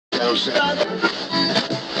Yeah.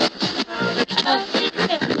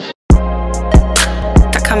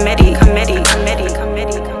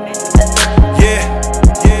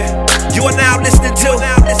 You are now listening to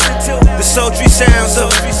the sultry sounds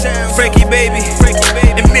of Frankie Baby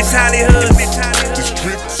and Miss Hollywood.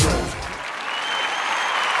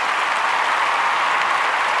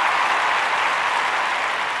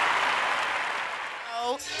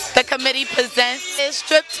 The committee presents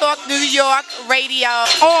Strip Talk New York Radio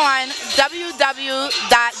on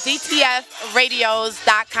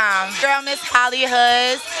www.dtfradios.com. Girl, Miss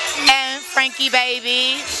Hollywood and Frankie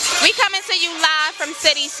Baby. We coming to you live from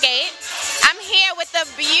Cityscape. I'm here with the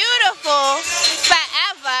beautiful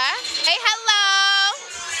Forever. Hey, hello.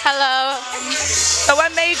 Hello. So what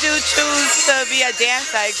made you choose to be a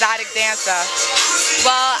dancer, exotic dancer?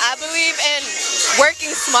 Well, I believe in working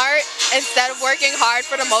smart instead of working hard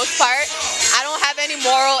for the most part. I don't have any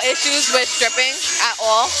moral issues with stripping at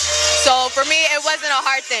all. So for me, it wasn't a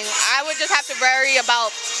hard thing. I would just have to worry about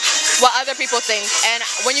what other people think. And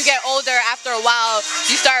when you get older, after a while,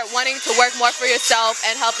 you start wanting to work more for yourself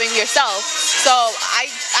and helping yourself. So I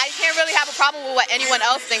can't really have a problem with what anyone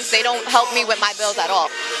else thinks. They don't help me with my bills at all.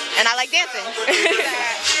 And I like dancing.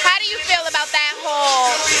 How do you feel about that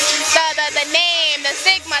whole, the name, the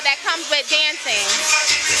stigma that comes with dancing?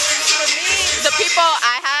 For me, the people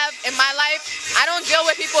I have in my life, I don't deal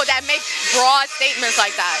with people that make broad statements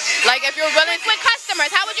like that. Like if you're willing with customers,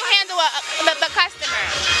 how would you handle the customer?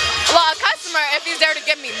 Well, a customer, if he's there to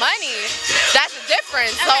give me money, that's a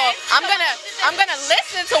difference. Okay. So I'm gonna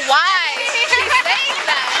listen to why he's saying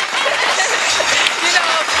that. You know,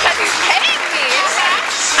 because he's paying me.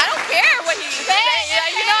 I don't care what he's saying.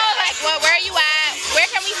 You know, like where are you at? Where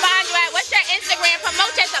can we find you at? What's your Instagram?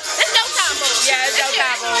 Promote yourself. It's no combo. Yeah, it's no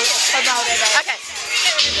combo. Promote it. Okay.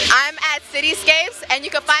 I'm at Cityscapes, and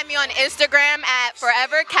you can find me on Instagram at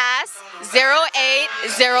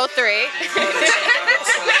ForeverCast0803.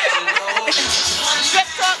 Strip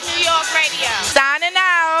Talk New York Radio.